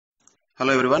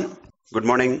Hello everyone. Good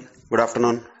morning, good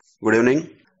afternoon, good evening,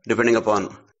 depending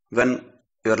upon when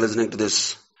you are listening to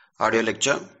this audio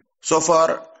lecture. So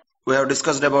far, we have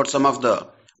discussed about some of the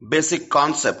basic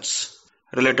concepts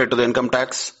related to the income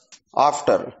tax.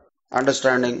 After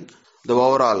understanding the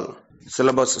overall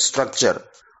syllabus structure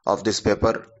of this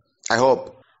paper, I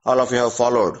hope all of you have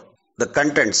followed the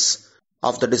contents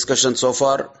of the discussion so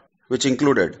far, which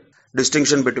included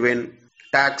distinction between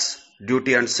tax,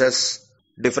 duty and cess,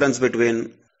 difference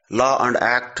between law and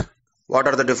act, what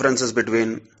are the differences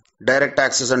between direct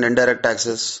taxes and indirect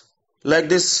taxes. Like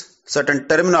this, certain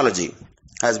terminology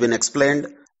has been explained,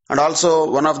 and also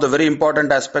one of the very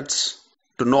important aspects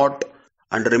to note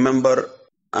and remember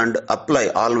and apply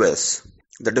always,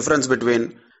 the difference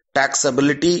between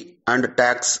taxability and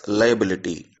tax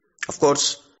liability. Of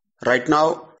course, right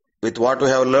now, with what we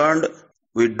have learned,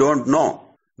 we don't know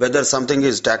whether something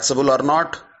is taxable or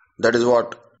not. That is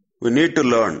what we need to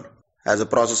learn as a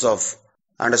process of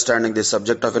understanding the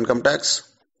subject of income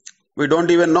tax. We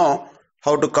don't even know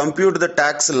how to compute the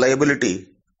tax liability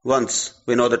once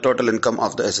we know the total income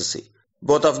of the SSC.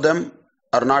 Both of them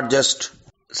are not just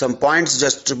some points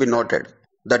just to be noted.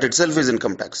 That itself is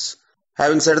income tax.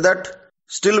 Having said that,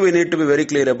 still we need to be very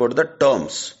clear about the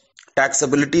terms.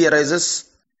 Taxability arises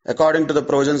according to the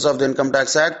provisions of the Income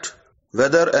Tax Act,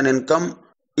 whether an income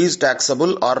is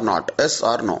taxable or not, yes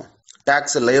or no.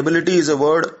 Tax liability is a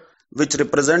word which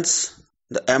represents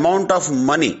the amount of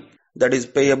money that is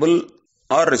payable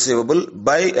or receivable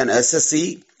by an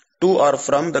SSC to or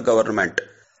from the government.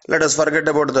 Let us forget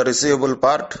about the receivable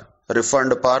part,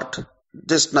 refund part,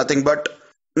 just nothing but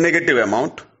negative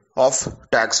amount of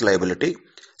tax liability.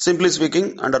 Simply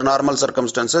speaking, under normal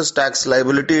circumstances, tax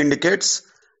liability indicates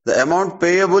the amount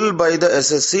payable by the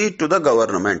SSC to the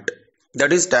government.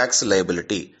 That is tax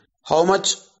liability. How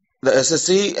much the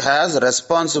SSC has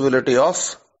responsibility of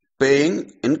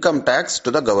paying income tax to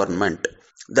the government.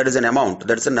 That is an amount,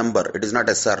 that is a number, it is not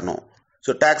yes or no.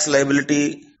 So tax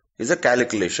liability is a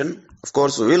calculation. Of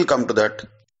course, we will come to that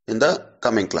in the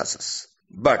coming classes.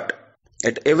 But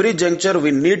at every juncture, we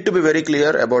need to be very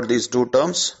clear about these two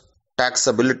terms.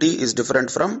 Taxability is different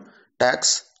from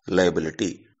tax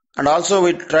liability. And also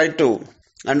we try to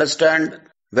understand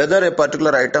whether a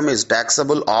particular item is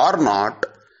taxable or not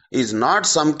is not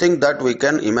something that we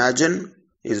can imagine,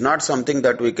 is not something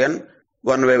that we can,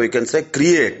 one way we can say,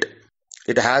 create.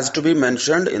 It has to be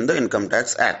mentioned in the Income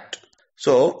Tax Act.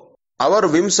 So, our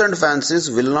whims and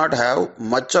fancies will not have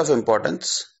much of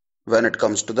importance when it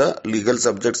comes to the legal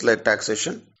subjects like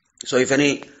taxation. So, if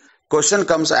any question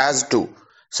comes as to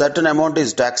certain amount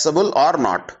is taxable or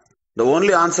not, the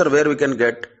only answer where we can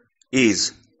get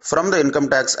is from the Income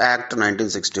Tax Act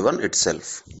 1961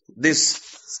 itself.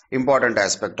 This important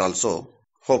aspect also,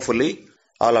 hopefully,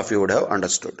 all of you would have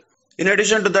understood. In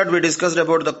addition to that, we discussed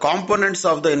about the components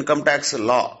of the income tax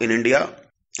law in India,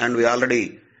 and we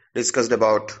already discussed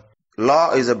about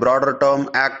law is a broader term,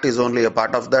 act is only a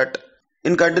part of that.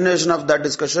 In continuation of that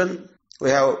discussion, we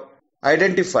have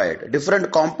identified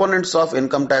different components of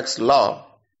income tax law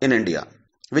in India,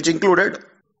 which included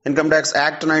Income Tax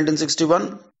Act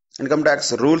 1961, Income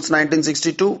Tax Rules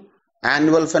 1962,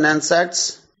 Annual Finance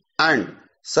Acts, and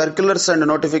circulars and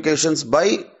notifications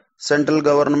by central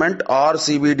government or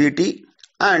CBDT,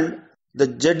 and the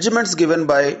judgments given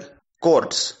by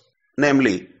courts,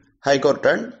 namely High Court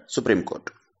and Supreme Court.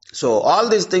 So all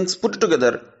these things put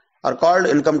together are called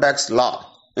income tax law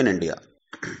in India,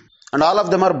 and all of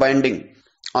them are binding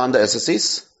on the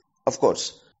SSCs. Of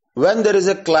course, when there is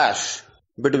a clash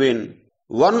between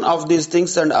one of these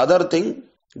things and other thing,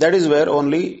 that is where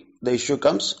only the issue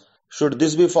comes, should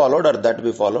this be followed or that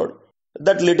be followed.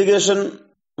 That litigation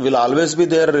will always be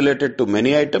there related to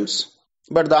many items,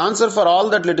 but the answer for all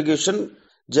that litigation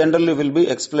generally will be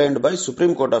explained by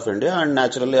Supreme Court of India, and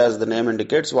naturally, as the name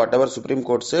indicates, whatever Supreme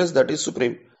Court says, that is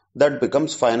supreme. That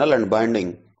becomes final and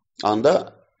binding on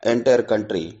the entire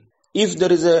country. If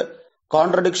there is a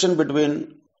contradiction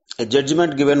between a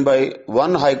judgment given by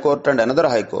one High Court and another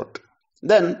High Court,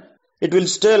 then it will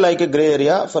stay like a grey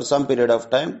area for some period of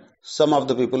time. Some of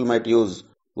the people might use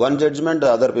one judgment,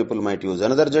 the other people might use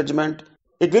another judgment.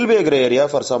 It will be a grey area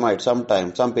for some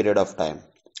period of time.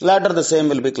 Later, the same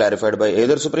will be clarified by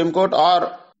either Supreme Court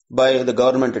or by the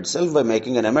government itself by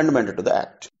making an amendment to the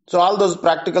Act. So all those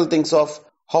practical things of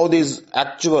how these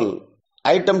actual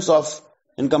items of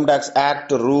Income Tax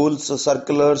Act, rules,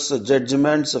 circulars,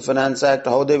 judgments, Finance Act,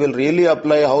 how they will really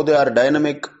apply, how they are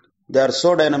dynamic, they are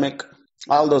so dynamic,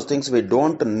 all those things we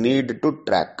don't need to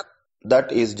track.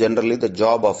 That is generally the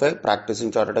job of a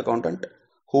practicing chartered accountant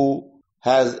who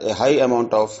has a high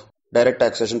amount of direct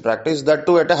taxation practice, that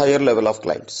too at a higher level of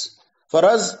clients. For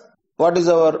us, what is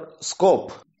our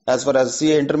scope as far as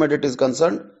CA Intermediate is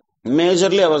concerned?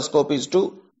 Majorly our scope is to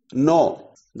know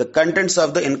the contents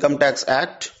of the Income Tax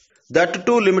Act, that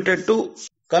too limited to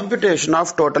computation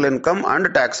of total income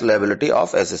and tax liability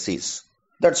of SSEs.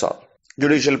 That's all.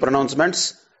 Judicial pronouncements,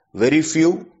 very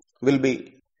few will be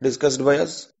discussed by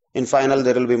us. In final,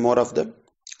 there will be more of them.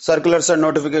 Circulars and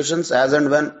notifications, as and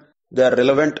when they are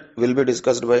relevant, will be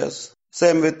discussed by us.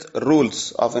 Same with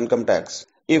rules of income tax.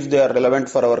 If they are relevant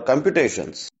for our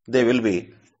computations, they will be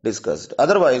discussed.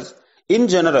 Otherwise, in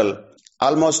general,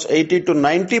 almost 80 to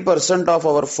 90% of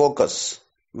our focus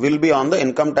will be on the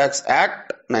Income Tax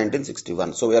Act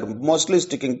 1961. So we are mostly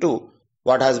sticking to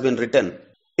what has been written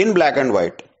in black and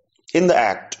white in the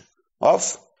Act of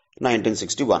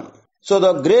 1961. So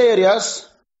the grey areas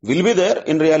will be there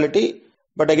in reality.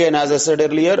 But again, as I said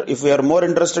earlier, if we are more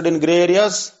interested in grey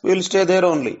areas, we will stay there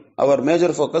only. Our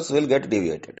major focus will get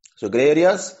deviated. So grey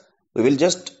areas, we will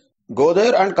just go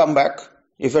there and come back.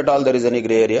 If at all there is any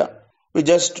grey area, we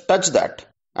just touch that.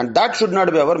 And that should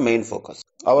not be our main focus.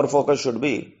 Our focus should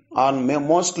be on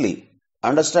mostly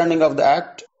understanding of the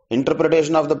Act,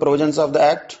 interpretation of the provisions of the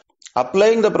Act,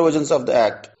 applying the provisions of the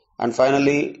Act, and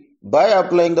finally, by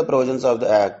applying the provisions of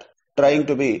the Act, trying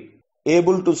to be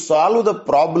able to solve the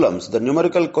problems, the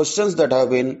numerical questions that have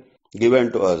been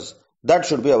given to us. That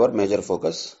should be our major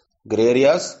focus. Grey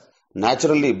areas,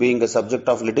 naturally being a subject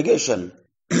of litigation,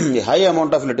 a high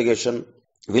amount of litigation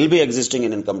will be existing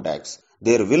in income tax.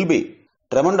 There will be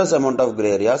tremendous amount of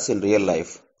grey areas in real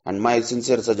life. And my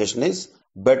sincere suggestion is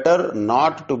better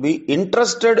not to be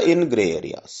interested in grey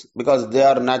areas because they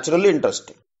are naturally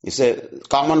interesting. It's a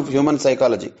common human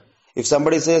psychology. If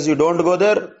somebody says you don't go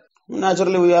there,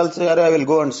 naturally we all say, I will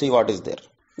go and see what is there.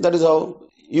 That is how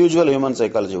usual human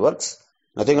psychology works.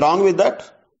 Nothing wrong with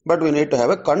that, but we need to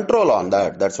have a control on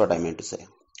that. That's what I meant to say.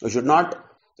 We should not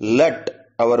let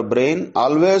our brain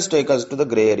always take us to the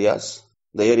grey areas,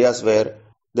 the areas where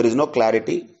there is no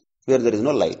clarity, where there is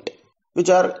no light, which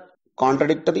are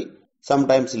contradictory,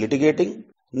 sometimes litigating.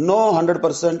 No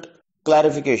 100%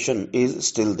 clarification is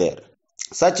still there.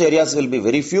 Such areas will be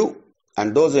very few,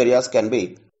 and those areas can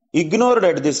be ignored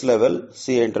at this level,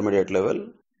 CA Intermediate level.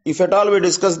 If at all we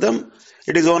discuss them,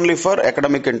 it is only for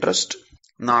academic interest,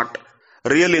 not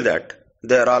really that.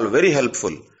 They are all very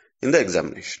helpful in the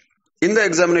examination. In the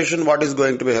examination, what is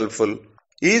going to be helpful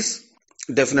is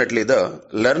definitely the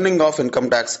learning of Income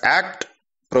Tax Act,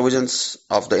 provisions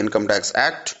of the Income Tax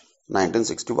Act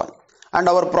 1961. And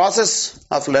our process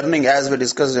of learning, as we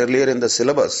discussed earlier in the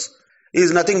syllabus,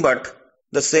 is nothing but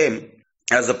the same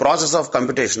as the process of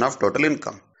computation of total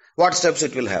income. What steps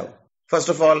it will have? First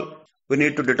of all, we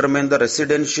need to determine the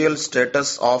residential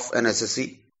status of an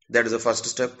SSE. That is the first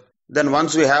step. Then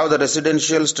once we have the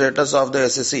residential status of the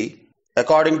SSE,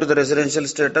 according to the residential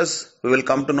status, we will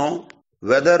come to know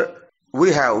whether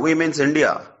we means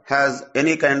India, has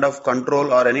any kind of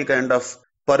control or any kind of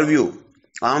purview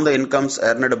on the incomes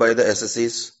earned by the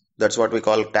SSEs. That's what we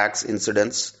call tax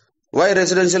incidence. Why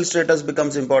residential status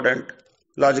becomes important?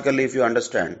 Logically, if you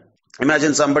understand.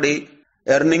 Imagine somebody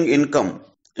earning income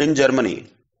in Germany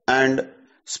and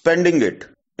spending it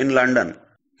in London.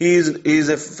 He is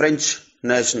a French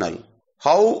national.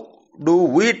 How do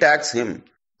we tax him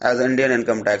as Indian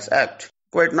Income Tax Act?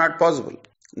 Quite not possible.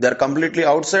 They are completely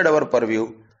outside our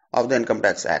purview of the Income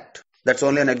Tax Act. That's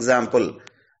only an example.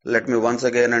 Let me once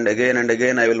again and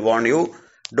again I will warn you,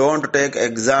 don't take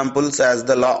examples as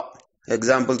the law.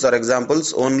 Examples are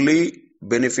examples only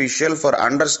beneficial for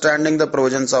understanding the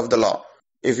provisions of the law.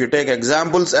 If you take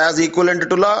examples as equivalent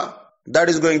to law, that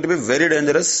is going to be very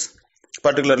dangerous,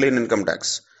 particularly in income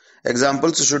tax.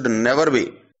 Examples should never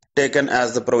be taken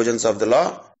as the provisions of the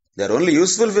law. They are only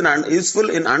useful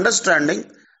in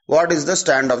understanding what is the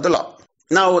stand of the law.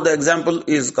 Now the example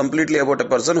is completely about a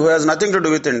person who has nothing to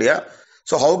do with India.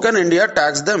 So how can India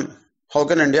tax them? How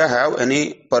can India have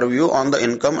any purview on the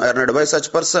income earned by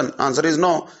such person? Answer is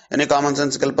no. Any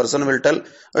commonsensical person will tell,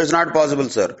 it's not possible,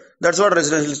 sir. That's what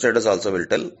residential status also will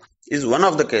tell. Is one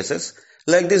of the cases.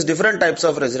 Like this, different types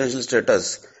of residential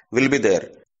status will be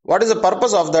there. What is the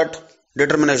purpose of that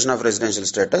determination of residential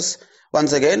status?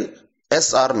 Once again,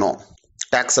 yes or no.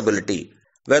 Taxability.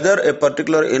 Whether a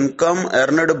particular income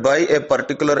earned by a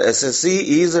particular SSE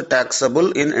is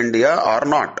taxable in India or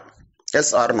not.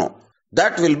 Yes or no.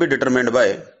 That will be determined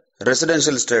by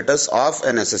residential status of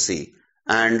an SSE.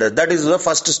 And that is the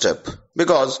first step.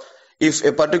 Because if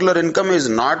a particular income is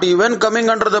not even coming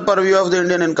under the purview of the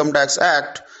Indian Income Tax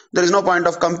Act, there is no point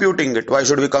of computing it. Why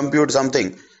should we compute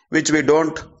something which we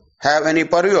don't have any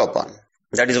purview upon?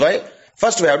 That is why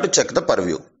first we have to check the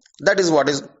purview. That is what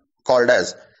is called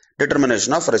as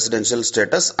determination of residential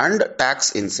status and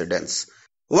tax incidence.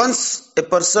 Once a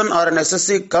person or an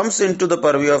SSC comes into the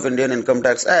purview of Indian Income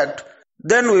Tax Act,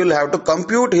 then we will have to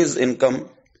compute his income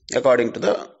according to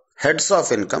the heads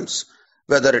of incomes,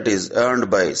 whether it is earned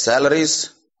by salaries,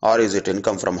 or is it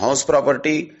income from house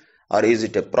property, or is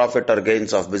it a profit or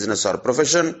gains of business or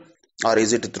profession, or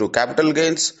is it through capital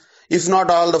gains. If not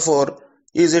all the four,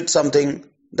 is it something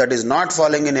that is not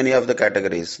falling in any of the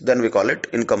categories, then we call it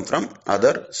income from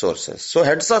other sources. So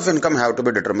heads of income have to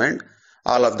be determined,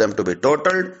 all of them to be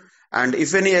totaled, and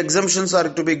if any exemptions are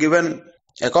to be given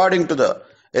according to the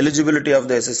eligibility of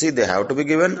the SSC, they have to be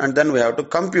given, and then we have to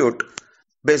compute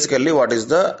basically what is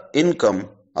the income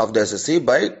of the SSC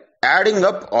by adding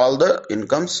up all the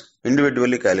incomes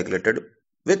individually calculated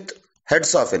with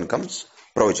heads of incomes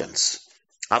provisions.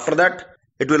 After that,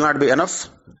 it will not be enough.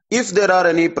 If there are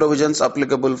any provisions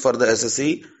applicable for the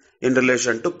SSC in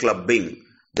relation to clubbing,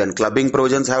 then clubbing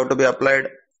provisions have to be applied.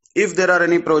 If there are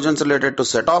any provisions related to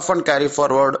set off and carry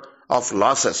forward of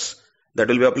losses, that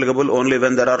will be applicable only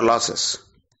when there are losses.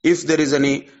 If there is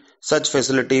any such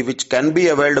facility which can be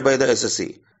availed by the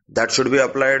SSC, that should be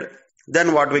applied.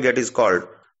 Then what we get is called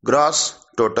gross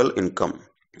total income.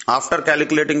 After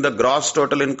calculating the gross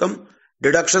total income,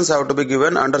 deductions have to be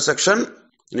given under section,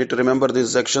 you need to remember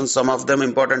these sections, some of them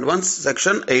important ones,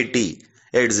 section 80,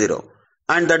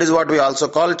 and that is what we also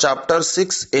call chapter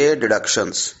 6A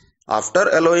deductions. After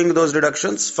allowing those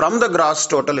deductions from the gross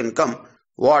total income,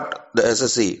 what the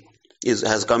SSC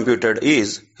has computed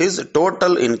is his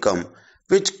total income,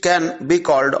 which can be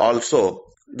called also,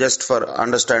 just for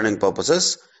understanding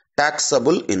purposes,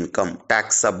 taxable income.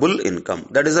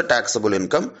 That is a taxable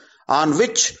income on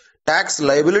which tax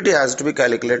liability has to be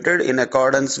calculated in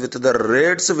accordance with the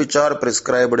rates which are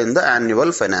prescribed in the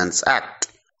Annual Finance Act.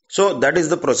 So that is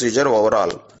the procedure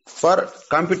overall for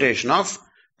computation of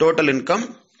total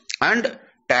income and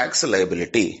tax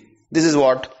liability. This is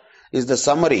what is the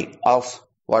summary of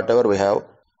whatever we have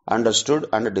understood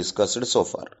and discussed so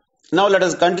far. Now let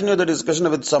us continue the discussion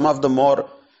with some of the more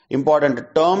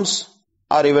important terms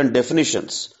or even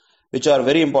definitions which are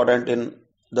very important in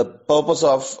the purpose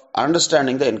of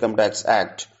understanding the Income Tax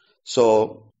Act.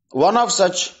 So one of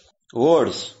such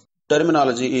words,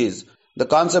 terminology, is the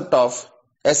concept of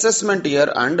assessment year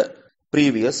and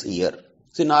previous year.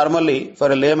 See, normally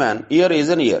for a layman, year is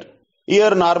an year.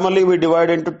 Year normally we divide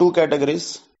into two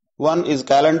categories. One is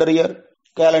calendar year.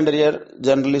 Calendar year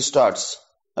generally starts,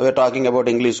 we are talking about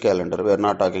English calendar, we are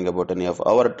not talking about any of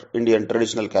our Indian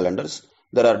traditional calendars.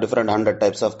 There are different 100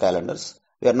 types of calendars.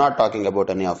 We are not talking about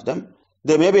any of them.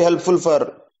 They may be helpful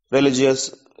for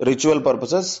religious, ritual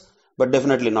purposes, but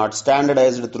definitely not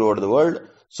standardized throughout the world.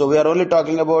 So we are only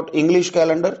talking about English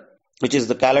calendar, which is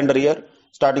the calendar year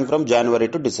starting from January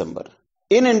to December.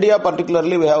 In India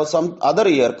particularly, we have some other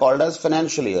year called as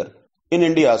financial year. In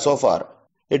India so far,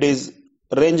 it is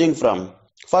ranging from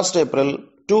 1st April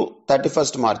to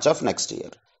 31st March of next year.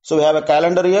 So we have a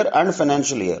calendar year and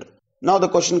financial year. Now the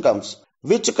question comes,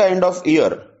 which kind of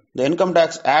year the Income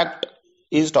Tax Act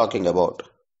is talking about?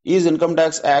 Is Income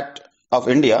Tax Act of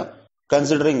India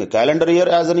considering a calendar year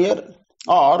as an year,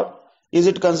 or is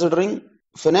it considering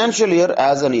financial year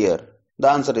as an year? The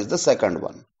answer is the second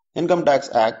one. Income Tax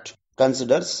Act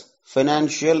considers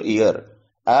financial year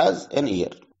as an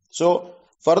year. So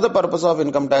for the purpose of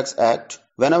Income Tax Act,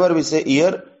 whenever we say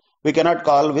year, we cannot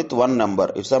call with one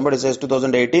number. If somebody says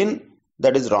 2018,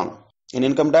 that is wrong. In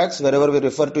income tax, wherever we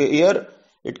refer to a year,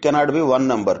 it cannot be one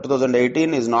number.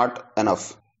 2018 is not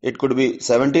enough. It could be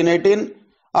 1718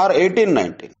 or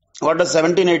 1819. What does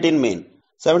 1718 mean?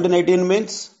 1718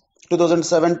 means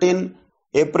 2017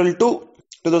 April to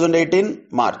 2018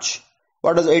 March.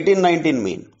 What does 1819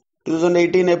 mean?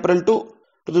 2018 April to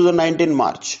 2019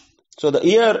 March. So the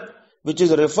year which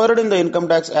is referred in the Income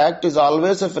Tax Act is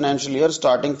always a financial year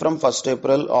starting from 1st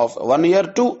April of one year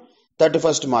to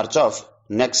 31st March of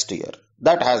next year.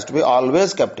 That has to be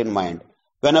always kept in mind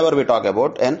whenever we talk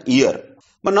about an year.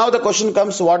 But now the question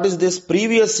comes, what is this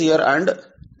previous year and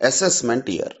assessment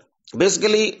year?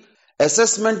 Basically,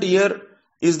 assessment year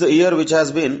is the year which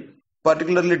has been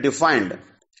particularly defined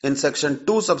in section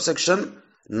 2 subsection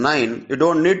 9. You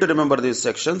don't need to remember these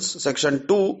sections. Section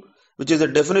 2, which is a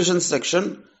definition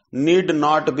section, need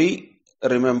not be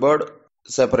remembered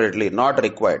separately, not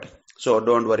required. So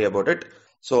don't worry about it.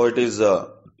 So it is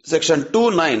section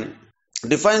 2.9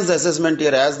 defines the assessment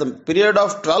year as the period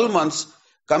of 12 months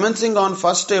commencing on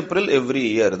 1st April every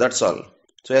year. That's all.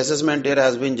 So assessment year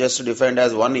has been just defined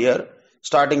as 1 year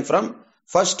starting from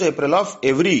 1st April of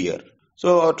every year.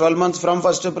 So 12 months from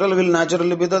 1st April will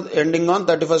naturally be the ending on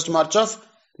 31st March of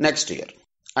next year.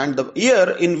 And the year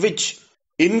in which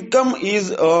income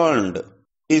is earned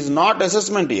is not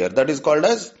assessment year, that is called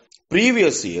as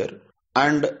previous year,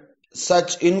 and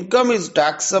such income is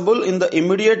taxable in the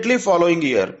immediately following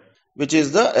year, which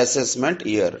is the assessment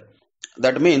year.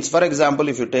 That means, for example,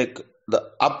 if you take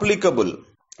the applicable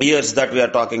years that we are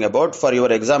talking about for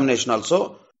your examination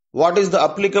also, what is the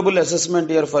applicable assessment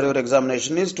year for your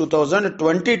examination is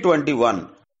 2020-21,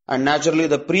 and naturally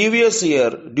the previous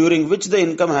year during which the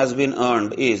income has been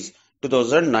earned is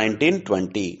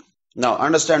 2019-20. Now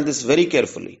understand this very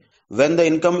carefully. When the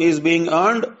income is being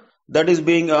earned, that is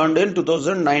being earned in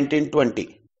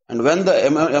 2019-20, and when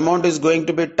the amount is going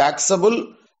to be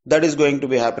taxable, that is going to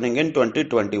be happening in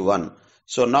 2021.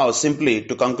 So now simply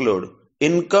to conclude,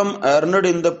 income earned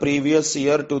in the previous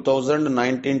year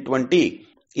 2019-20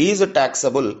 is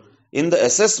taxable in the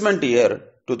assessment year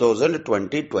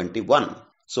 2020-21.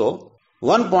 So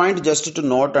one point just to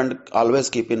note and always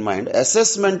keep in mind,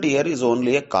 assessment year is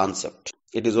only a concept.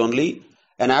 It is only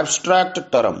an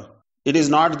abstract term. It is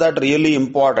not that really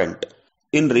important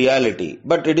in reality,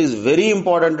 but it is very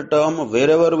important term.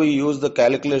 Wherever we use the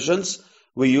calculations,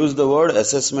 we use the word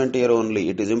assessment year only.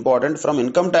 It is important from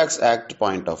Income Tax Act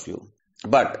point of view.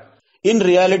 But in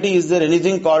reality, is there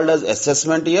anything called as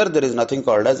assessment year? There is nothing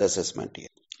called as assessment year.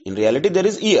 In reality, there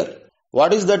is year.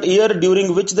 What is that year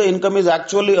during which the income is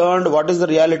actually earned? What is the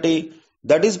reality?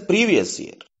 That is previous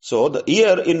year. So the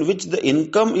year in which the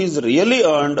income is really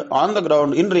earned on the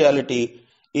ground in reality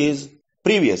is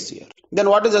previous year. Then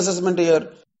what is assessment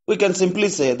year? We can simply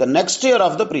say the next year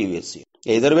of the previous year.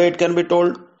 Either way it can be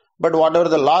told, but whatever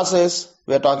the law says,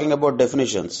 we are talking about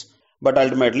definitions, but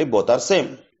ultimately both are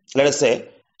same. Let us say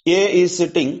A is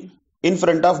sitting in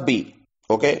front of B.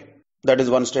 Okay, that is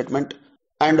one statement.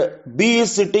 And B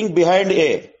is sitting behind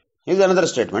A is another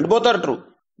statement. Both are true.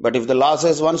 But if the law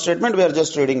says one statement, we are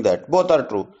just reading that. Both are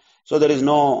true. So there is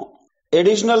no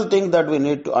additional thing that we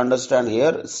need to understand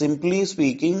here. Simply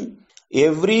speaking,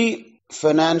 every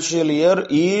financial year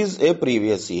is a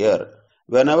previous year.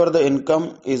 Whenever the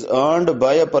income is earned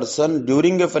by a person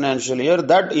during a financial year,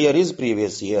 that year is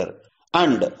previous year.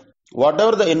 And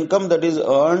whatever the income that is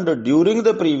earned during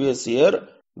the previous year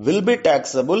will be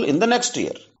taxable in the next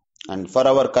year. And for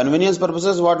our convenience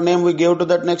purposes, what name we give to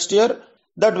that next year?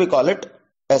 That we call it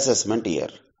assessment year.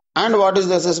 And what is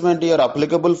the assessment year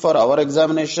applicable for our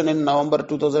examination in November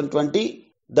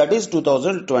 2020? That is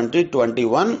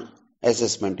 2020-21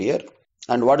 assessment year.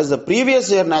 And what is the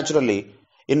previous year naturally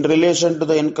in relation to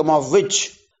the income of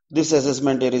which this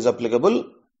assessment year is applicable?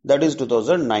 That is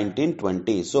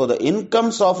 2019-20. So the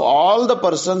incomes of all the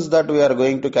persons that we are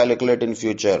going to calculate in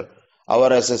future, our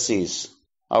assessees,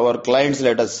 our clients,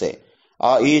 let us say,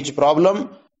 each problem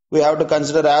we have to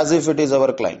consider as if it is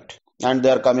our client and they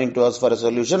are coming to us for a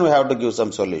solution, we have to give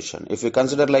some solution. If we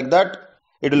consider like that,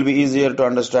 it will be easier to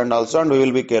understand also, and we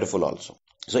will be careful also.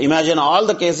 So imagine all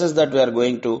the cases that we are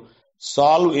going to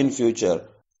solve in future,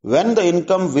 when the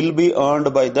income will be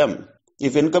earned by them.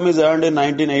 If income is earned in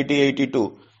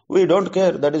 1980-82, we don't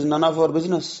care. That is none of our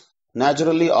business.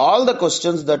 Naturally, all the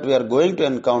questions that we are going to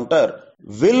encounter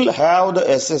will have the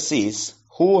assessees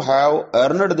who have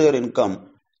earned their income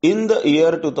in the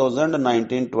year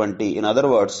 2019-20. In other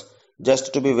words,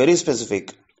 just to be very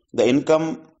specific, the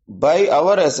income by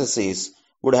our assessees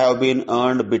would have been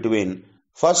earned between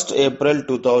 1st April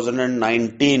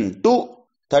 2019 to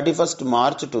 31st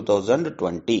March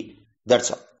 2020.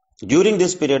 That's all. During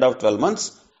this period of 12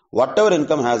 months, whatever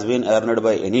income has been earned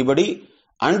by anybody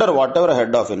under whatever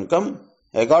head of income,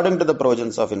 according to the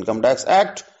provisions of Income Tax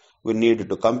Act, we need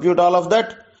to compute all of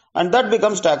that, and that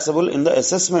becomes taxable in the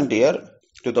assessment year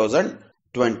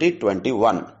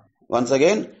 2020-21. Once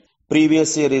again,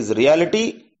 previous year is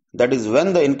reality, that is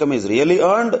when the income is really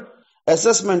earned.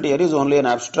 Assessment year is only an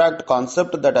abstract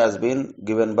concept that has been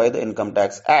given by the Income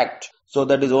Tax Act. So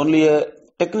that is only a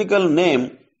technical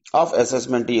name of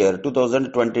assessment year.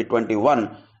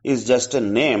 2020-21 is just a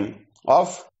name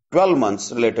of 12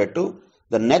 months related to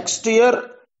the next year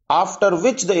after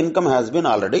which the income has been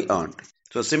already earned.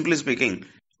 So simply speaking,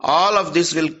 all of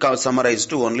this will summarize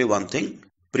to only one thing.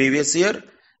 Previous year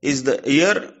is the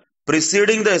year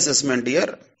preceding the assessment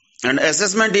year, and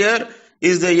assessment year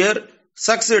is the year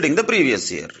succeeding the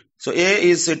previous year. So A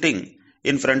is sitting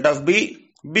in front of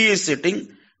B, B is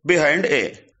sitting behind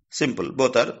A. Simple.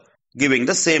 Both are giving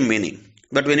the same meaning.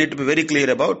 But we need to be very clear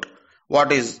about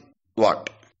what is what.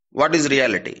 What is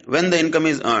reality? When the income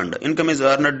is earned. Income is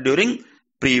earned during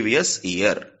previous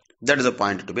year. That is a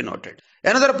point to be noted.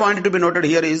 Another point to be noted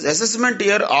here is assessment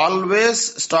year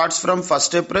always starts from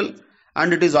 1st April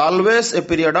and it is always a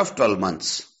period of 12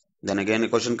 months. Then again a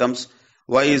question comes,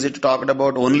 why is it talked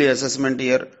about only assessment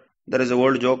year? There is a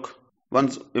old joke.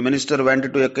 Once a minister went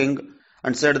to a king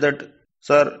and said that,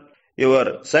 sir,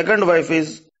 your second wife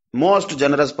is most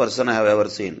generous person I have ever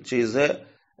seen. She is a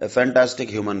fantastic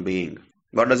human being.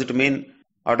 What does it mean?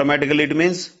 Automatically it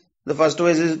means the first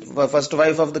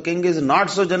wife of the king is not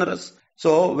so generous.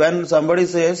 So when somebody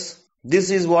says this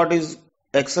is what is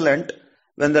excellent,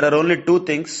 when there are only two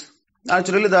things,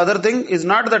 actually the other thing is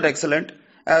not that excellent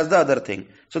as the other thing.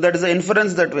 So that is the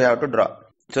inference that we have to draw.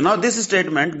 So now this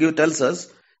statement tells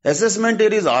us assessment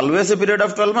year is always a period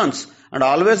of 12 months and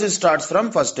always it starts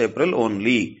from 1st April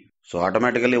only. So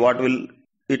automatically what will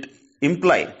it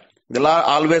imply? The law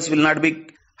always will not be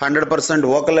 100%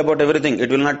 vocal about everything. It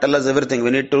will not tell us everything.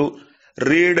 We need to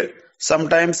read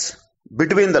sometimes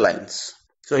between the lines.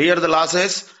 So here the law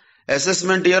says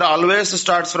assessment year always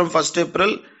starts from 1st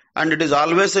April and it is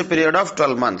always a period of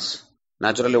 12 months.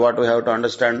 Naturally what we have to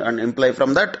understand and imply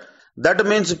from that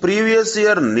means previous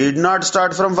year need not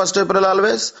start from 1st April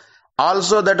always.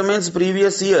 Also that means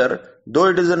previous year, though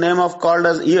it is the name of called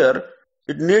as year,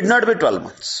 it need not be 12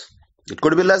 months. It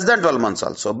could be less than 12 months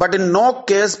also. But in no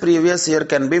case previous year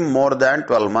can be more than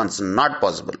 12 months. Not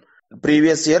possible.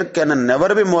 Previous year can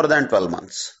never be more than 12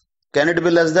 months. Can it be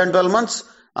less than 12 months?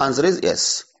 Answer is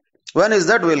yes. When is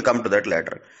that? We will come to that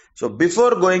later. So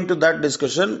before going to that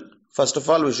discussion, first of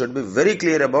all we should be very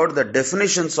clear about the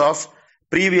definitions of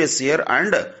previous year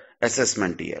and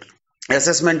assessment year.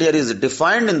 Assessment year is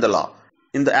defined in the law,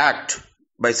 in the Act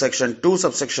by section 2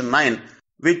 subsection 9,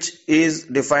 which is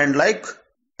defined like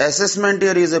assessment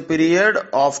year is a period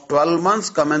of 12 months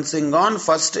commencing on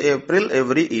 1st April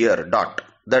every year.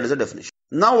 That is the definition.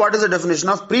 Now what is the definition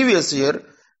of previous year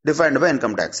defined by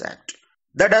Income Tax Act?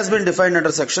 That has been defined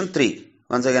under section 3.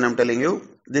 Once again I am telling you,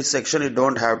 this section you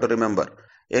don't have to remember.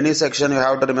 Any section you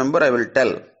have to remember, I will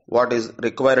tell what is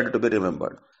required to be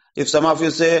remembered. If some of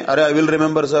you say, I will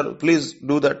remember sir, please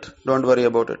do that. Don't worry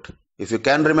about it. If you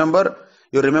can remember,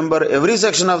 you remember every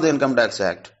section of the Income Tax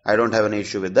Act. I don't have any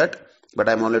issue with that. But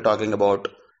I am only talking about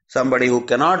somebody who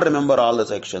cannot remember all the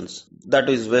sections. That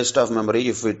is waste of memory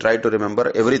if we try to remember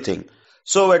everything.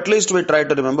 So at least we try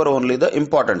to remember only the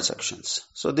important sections.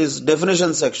 So these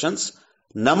definition sections,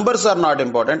 numbers are not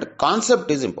important,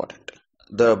 concept is important.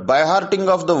 The by-hearting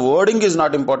of the wording is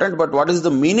not important, but what is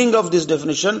the meaning of this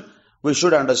definition, we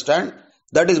should understand.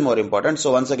 That is more important.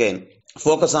 So once again,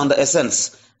 focus on the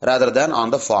essence rather than on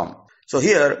the form. So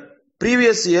here,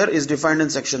 previous year is defined in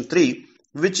section 3,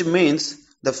 which means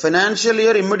the financial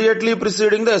year immediately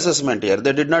preceding the assessment year.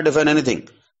 They did not define anything.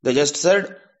 They just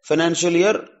said financial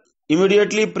year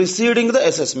immediately preceding the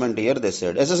assessment year, they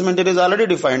said. Assessment year is already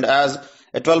defined as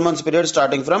a 12 months period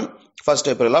starting from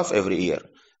 1st April of every year.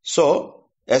 So,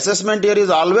 assessment year is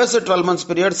always a 12 months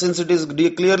period since it is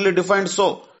clearly defined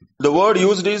so. The word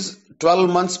used is 12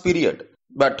 months period.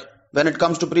 But when it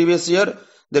comes to previous year,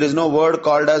 there is no word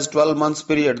called as 12 months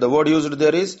period. The word used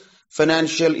there is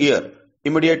financial year.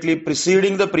 Immediately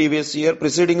preceding the previous year,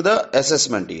 preceding the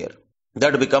assessment year.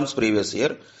 That becomes previous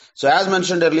year. So as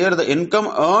mentioned earlier, the income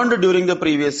earned during the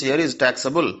previous year is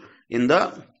taxable in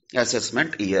the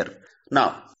assessment year.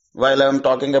 Now, while I am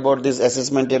talking about this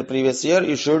assessment year previous year,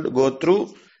 you should go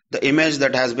through the image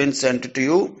that has been sent to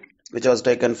you, which was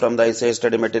taken from the ICA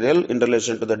study material in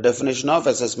relation to the definition of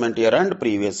assessment year and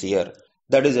previous year.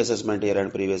 That is assessment year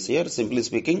and previous year. Simply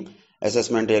speaking,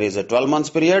 assessment year is a 12 months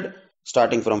period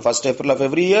starting from 1st April of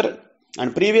every year,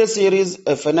 and previous year is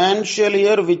a financial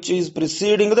year which is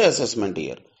preceding the assessment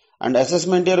year. And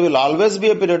assessment year will always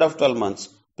be a period of 12 months.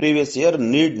 Previous year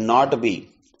need not be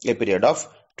a period of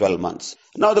 12 months.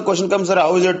 Now the question comes,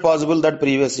 how is it possible that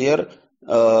previous year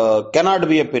cannot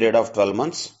be a period of 12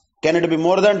 months? Can it be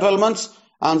more than 12 months?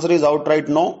 Answer is outright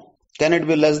no. Can it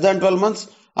be less than 12 months?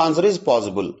 Answer is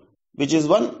possible. Which is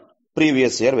one?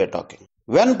 Previous year we are talking.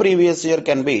 When previous year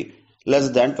can be less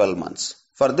than 12 months?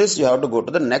 For this you have to go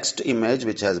to the next image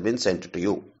which has been sent to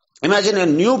you. Imagine a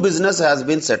new business has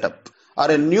been set up or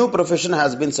a new profession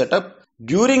has been set up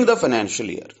during the financial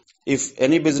year. If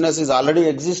any business is already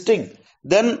existing,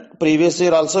 then previous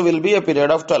year also will be a period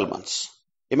of 12 months.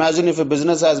 Imagine if a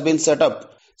business has been set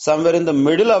up somewhere in the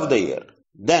middle of the year,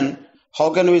 then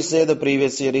how can we say the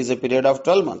previous year is a period of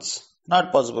 12 months?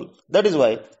 Not possible. That is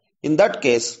why in that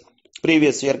case,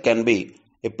 previous year can be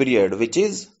a period which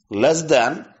is less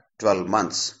than 12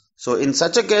 months. So in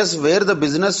such a case where the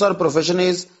business or profession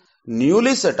is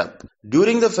newly set up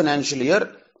during the financial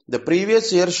year, the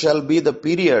previous year shall be the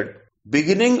period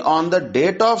beginning on the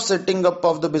date of setting up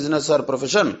of the business or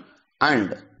profession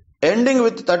and ending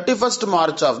with 31st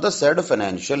March of the said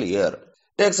financial year.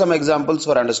 Take some examples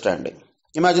for understanding.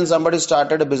 Imagine somebody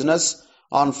started a business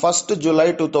on 1st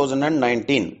July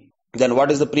 2019. Then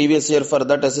what is the previous year for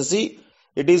that SSE?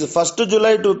 It is 1st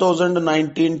July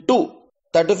 2019 to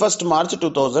 31st March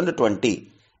 2020.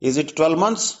 Is it 12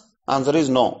 months? Answer is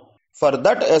no. For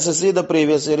that SSC, the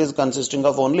previous year is consisting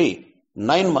of only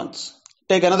 9 months.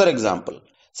 Take another example.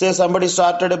 Say somebody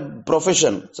started a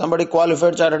profession, somebody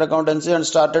qualified chartered accountancy and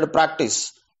started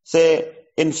practice, say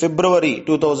in February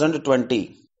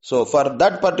 2020. So for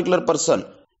that particular person,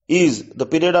 is the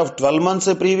period of 12 months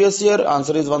a previous year?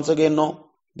 Answer is once again no.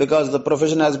 Because the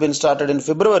profession has been started in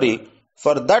February,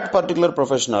 for that particular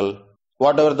professional,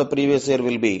 whatever the previous year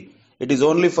will be, it is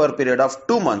only for a period of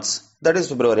 2 months, that is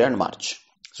February and March.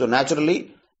 So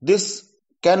naturally, this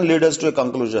can lead us to a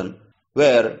conclusion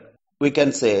where we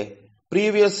can say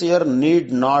previous year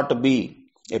need not be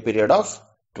a period of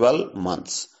 12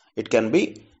 months. It can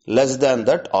be less than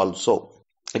that also.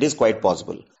 It is quite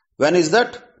possible. When is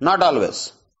that? Not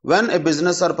always. When a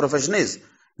business or profession is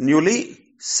newly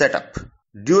set up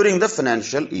during the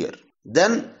financial year,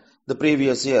 then the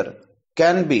previous year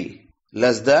can be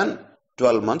less than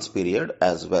 12 months period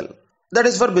as well. That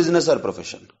is for business or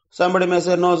profession. Somebody may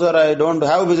say, no sir, I don't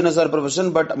have business or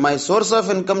profession, but my source of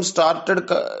income started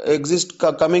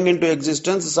coming into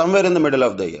existence somewhere in the middle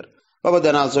of the year. But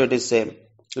then also it is same.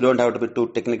 You don't have to be too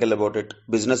technical about it.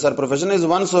 Business or profession is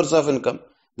one source of income.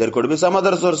 There could be some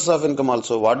other sources of income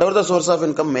also. Whatever the source of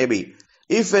income may be,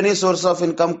 if any source of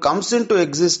income comes into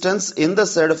existence in the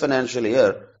said financial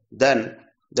year, then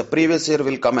the previous year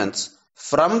will commence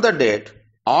from the date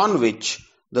on which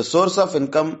the source of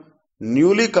income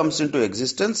newly comes into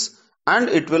existence, and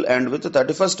it will end with the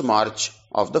 31st March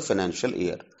of the financial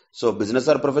year. So business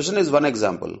or profession is one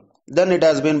example. Then it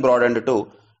has been broadened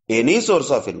to any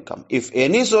source of income. If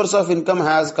any source of income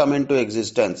has come into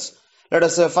existence, let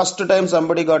us say first time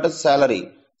somebody got a salary,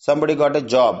 somebody got a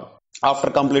job.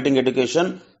 After completing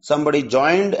education, somebody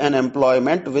joined an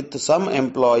employment with some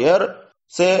employer,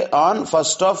 say on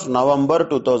 1st of November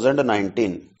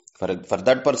 2019. For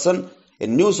that person, a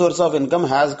new source of income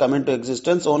has come into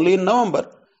existence only in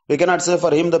November. We cannot say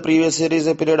for him the previous year is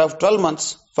a period of 12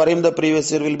 months. For him the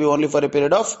previous year will be only for a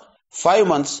period of 5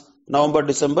 months. November,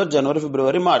 December, January,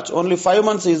 February, March. Only 5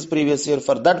 months is previous year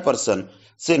for that person,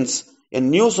 since a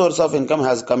new source of income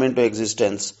has come into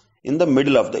existence in the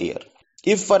middle of the year.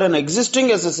 If for an existing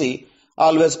SSC,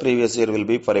 always previous year will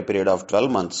be for a period of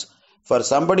 12 months. For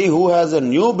somebody who has a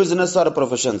new business or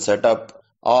profession set up,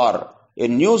 or a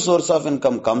new source of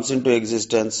income comes into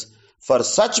existence, for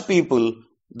such people,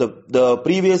 the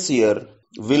previous year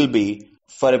will be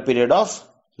for a period of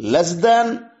less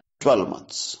than 12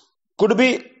 months. Could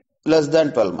be less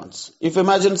than 12 months. If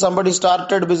imagine somebody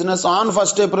started business on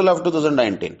 1st April of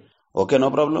 2019. Okay, no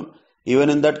problem. Even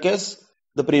in that case,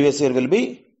 the previous year will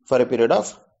be for a period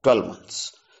of 12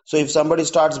 months. So if somebody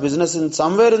starts business in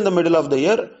somewhere in the middle of the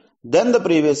year, then the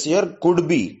previous year could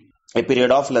be a period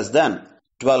of less than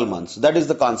 12 months. That is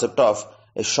the concept of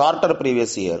a shorter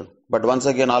previous year. But once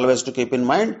again, always to keep in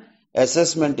mind,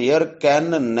 assessment year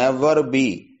can never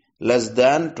be less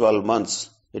than 12 months.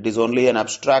 It is only an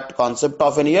abstract concept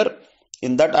of an year.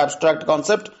 In that abstract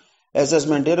concept,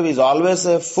 assessment year is always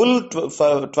a full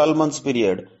 12 months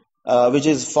period, which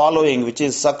is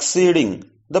succeeding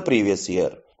the previous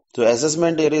year. So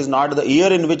assessment year is not the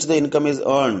year in which the income is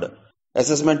earned.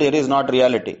 Assessment year is not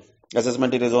reality.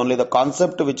 Assessment year is only the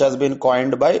concept which has been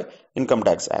coined by Income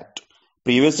Tax Act.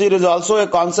 Previous year is also a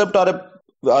concept or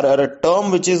a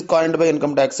term which is coined by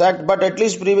Income Tax Act, but at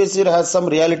least previous year has some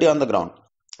reality on the ground.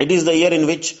 It is the year in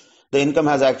which the income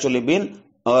has actually been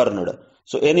earned.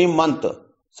 So any month,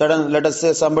 let us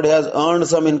say somebody has earned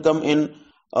some income in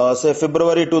say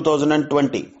February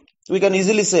 2020. We can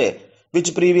easily say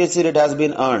which previous year it has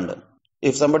been earned.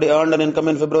 If somebody earned an income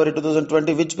in February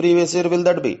 2020, which previous year will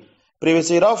that be? Previous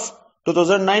year of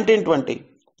 2019-20.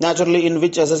 Naturally, in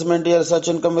which assessment year such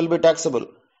income will be taxable?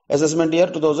 Assessment year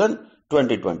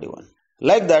 2020-21.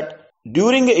 Like that,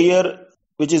 during a year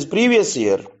which is previous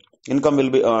year, income will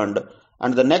be earned,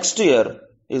 and the next year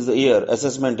is the year,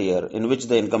 assessment year, in which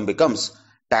the income becomes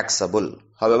taxable.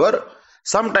 However,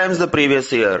 sometimes the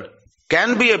previous year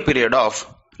can be a period of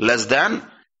less than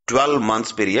 12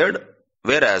 months period,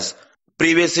 whereas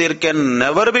previous year can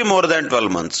never be more than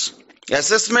 12 months.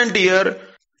 Assessment year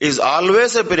is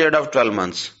always a period of 12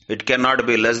 months. It cannot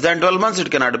be less than 12 months, it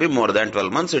cannot be more than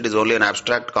 12 months. It is only an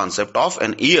abstract concept of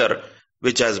an year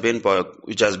which has been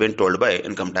told by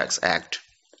Income Tax Act.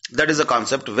 That is a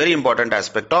concept, very important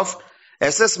aspect of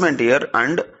assessment year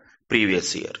and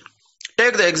previous year.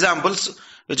 Take the examples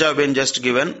which have been just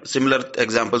given. Similar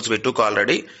examples we took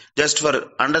already. Just for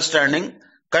understanding,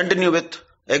 continue with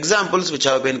examples which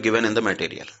have been given in the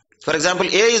material. For example,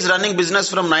 A is running business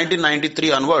from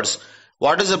 1993 onwards.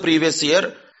 What is the previous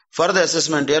year? for the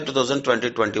assessment year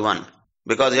 2020-21,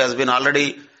 because he has been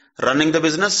already running the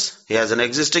business, he has an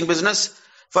existing business.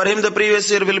 For him, the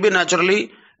previous year will be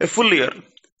naturally a full year,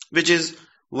 which is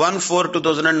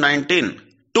 1/4/2019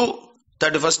 to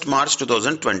 31st March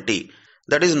 2020.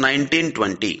 That is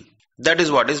 1920. That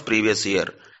is what is previous year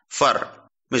for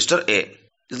Mr. A.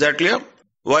 Is that clear?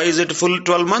 Why is it full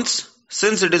 12 months?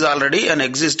 Since it is already an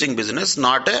existing business,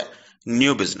 not a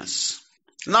new business.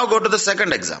 Now go to the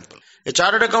second example. A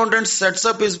chartered accountant sets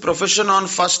up his profession on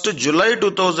 1st July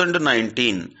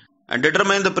 2019 and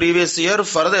determine the previous year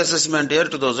for the assessment year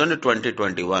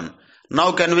 2020-21.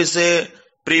 Now can we say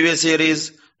previous year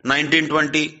is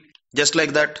 1920, just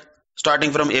like that,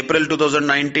 starting from April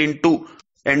 2019 to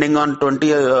ending on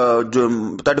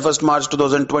 31st March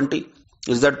 2020?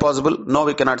 Is that possible? No,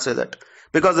 we cannot say that,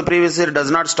 because the previous year does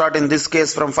not start in this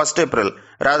case from 1st April.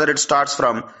 Rather, it starts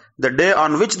from the day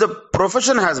on which the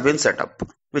profession has been set up,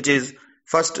 which is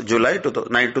 1st July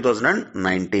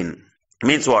 2019.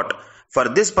 Means what? For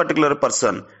this particular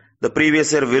person, the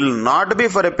previous year will not be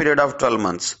for a period of 12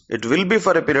 months. It will be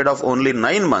for a period of only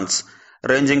 9 months,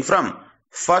 ranging from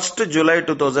 1st July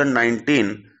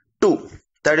 2019 to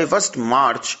 31st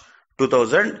March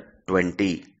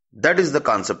 2020. That is the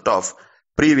concept of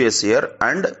previous year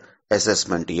and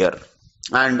assessment year.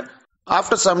 And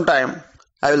after some time,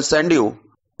 I will send you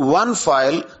one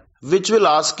file which will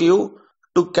ask you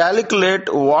to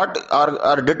calculate what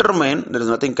or determine, there is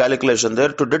nothing calculation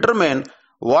there, to determine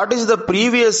what is the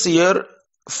previous year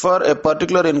for a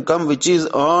particular income which is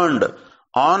earned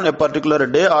on a particular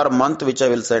day or month, which I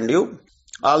will send you.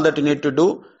 All that you need to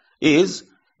do is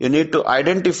you need to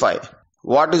identify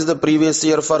what is the previous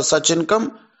year for such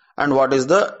income and what is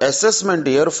the assessment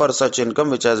year for such income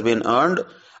which has been earned.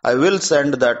 I will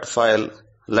send that file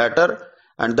later,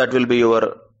 and that will be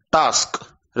your task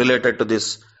related to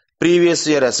this previous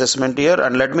year assessment year.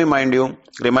 And let me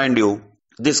remind you,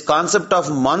 this concept of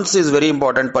months is very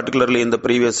important, particularly in the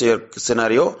previous year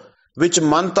scenario. Which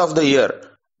month of the year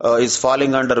is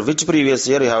falling under which previous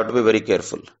year, you have to be very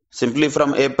careful. Simply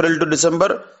from April to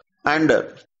December and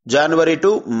January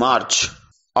to March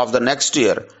of the next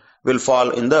year will fall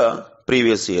in the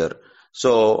previous year.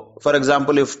 So, for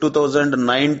example, if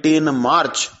 2019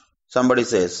 March, somebody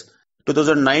says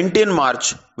 2019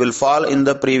 March will fall in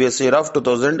the previous year of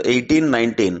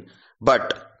 2018-19,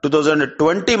 but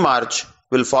 2020 March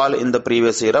will fall in the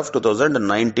previous year of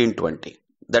 2019-20.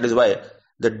 That is why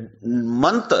the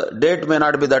month date may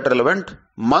not be that relevant.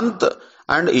 Month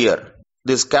and year,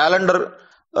 these calendar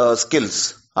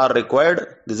skills are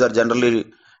required. These are generally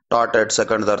taught at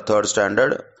second or third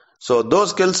standard. So those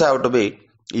skills have to be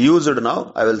used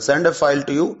now. I will send a file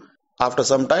to you after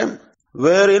some time,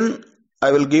 wherein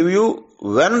I will give you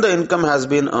when the income has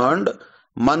been earned,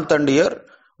 month and year.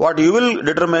 What you will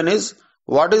determine is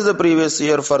what is the previous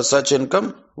year for such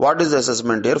income, what is the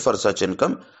assessment year for such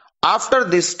income. After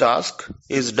this task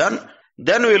is done,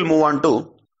 then we will move on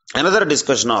to another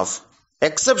discussion of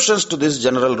exceptions to this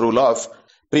general rule of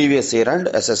previous year and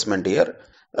assessment year.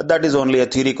 That is only a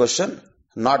theory question,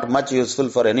 not much useful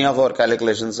for any of our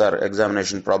calculations or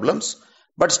examination problems,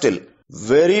 but still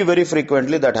very, very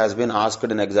frequently that has been asked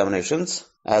in examinations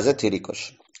as a theory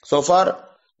question. So far,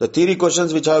 the theory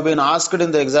questions which have been asked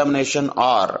in the examination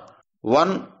are: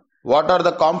 1. What are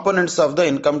the components of the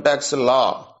income tax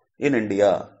law in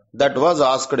India? That was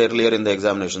asked earlier in the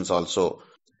examinations also.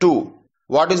 2.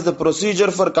 What is the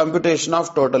procedure for computation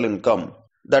of total income?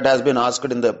 That has been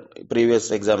asked in the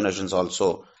previous examinations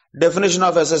also. Definition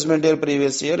of assessment year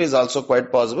previous year is also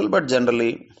quite possible, but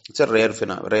generally it's a rare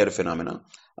phenomena.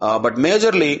 But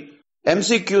majorly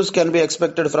MCQs can be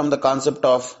expected from the concept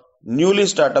of newly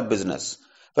startup business.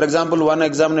 For example, one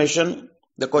examination,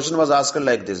 the question was asked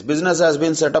like this: business has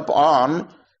been set up on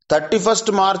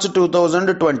 31st March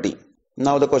 2020.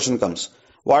 Now the question comes,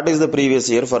 what is the previous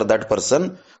year for that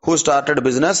person who started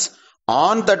business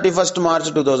on 31st March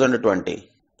 2020?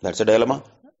 That's a dilemma.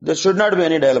 There should not be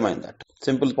any dilemma in that.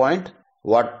 Simple point,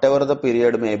 whatever the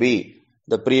period may be,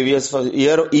 the previous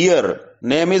year,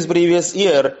 name is previous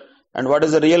year, and what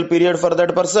is the real period for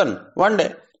that person? 1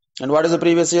 day. And what is the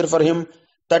previous year for him?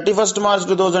 31st March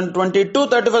 2020 to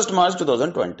 31st March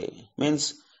 2020.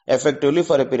 Means effectively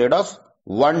for a period of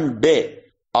 1 day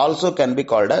also can be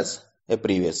called as a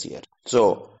previous year.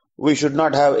 So we should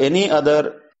not have any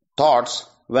other thoughts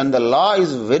when the law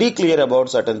is very clear about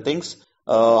certain things.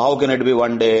 How can it be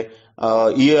 1 day?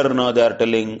 Year, no, they are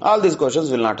telling. All these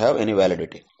questions will not have any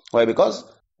validity. Why? Because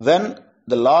when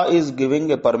the law is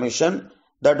giving a permission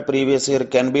that previous year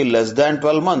can be less than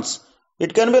 12 months,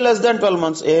 it can be less than 12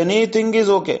 months. Anything is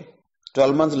okay.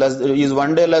 12 months less, is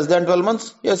 1 day less than 12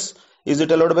 months? Yes. Is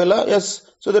it allowed by law?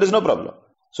 Yes. So there is no problem.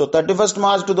 So 31st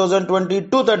March 2020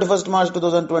 to 31st March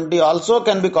 2020 also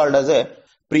can be called as a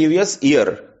previous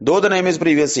year. Though the name is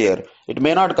previous year, it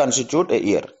may not constitute a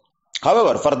year.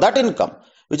 However, for that income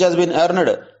which has been earned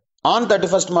on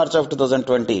 31st March of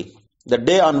 2020, the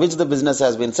day on which the business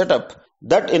has been set up,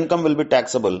 that income will be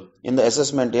taxable in the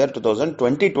assessment year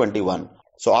 2020-21.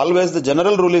 So always the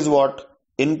general rule is what?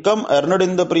 Income earned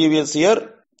in the previous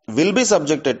year will be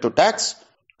subjected to tax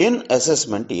in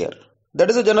assessment year. That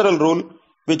is a general rule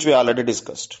which we already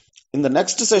discussed. In the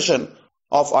next session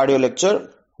of audio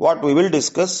lecture, what we will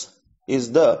discuss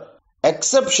is the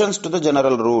exceptions to the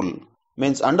general rule.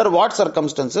 Means under what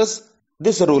circumstances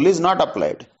this rule is not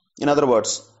applied. In other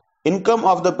words, income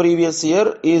of the previous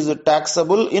year is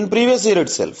taxable in previous year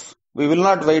itself. We will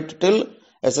not wait till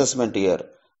assessment year.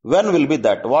 When will be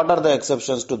that? What are the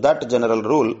exceptions to that general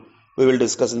rule? We will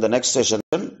discuss in the next session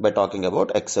by talking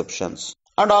about exceptions.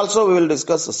 And also we will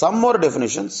discuss some more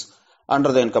definitions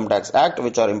under the Income Tax Act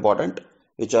which are important,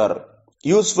 which are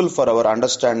useful for our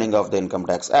understanding of the Income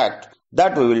Tax Act.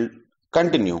 That we will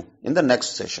continue in the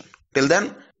next session. Till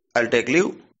then, I'll take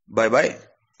leave. Bye bye.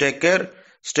 Take care.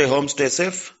 Stay home, stay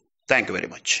safe. Thank you very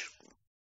much.